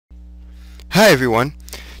Hi everyone.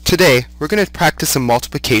 Today we're going to practice some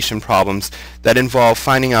multiplication problems that involve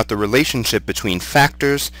finding out the relationship between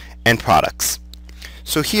factors and products.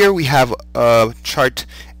 So here we have a chart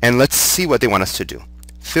and let's see what they want us to do.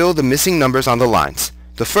 Fill the missing numbers on the lines.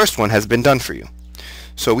 The first one has been done for you.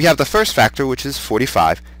 So we have the first factor, which is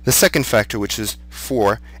 45, the second factor, which is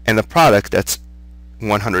 4, and the product, that's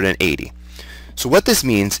 180. So what this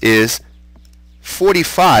means is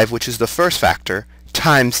 45, which is the first factor,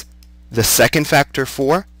 times the second factor,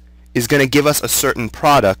 4, is going to give us a certain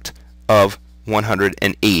product of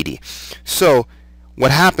 180. So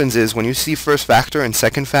what happens is when you see first factor and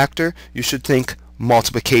second factor, you should think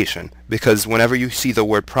multiplication, because whenever you see the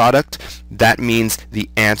word product, that means the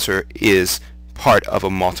answer is part of a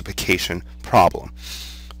multiplication problem.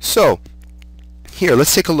 So here,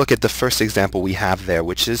 let's take a look at the first example we have there,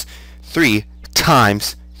 which is 3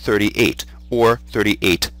 times 38, or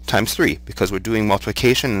 38 times 3, because we're doing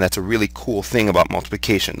multiplication, and that's a really cool thing about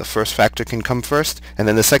multiplication. The first factor can come first, and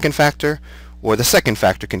then the second factor, or the second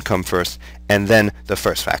factor can come first, and then the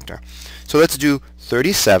first factor. So let's do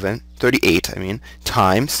 38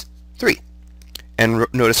 times 3. And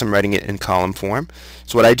notice I'm writing it in column form.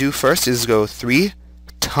 So what I do first is go 3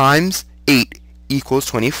 times 8 equals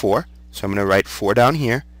 24. So I'm going to write 4 down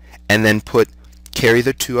here, and then carry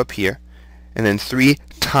the 2 up here, and then 3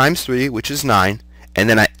 times 3, which is 9, and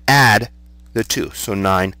then I add the 2. So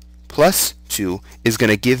 9 plus 2 is going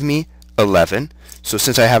to give me 11. So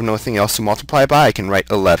since I have nothing else to multiply by, I can write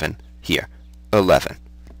 11 here, 11.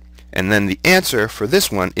 And then the answer for this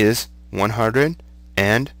one is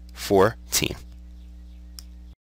 114.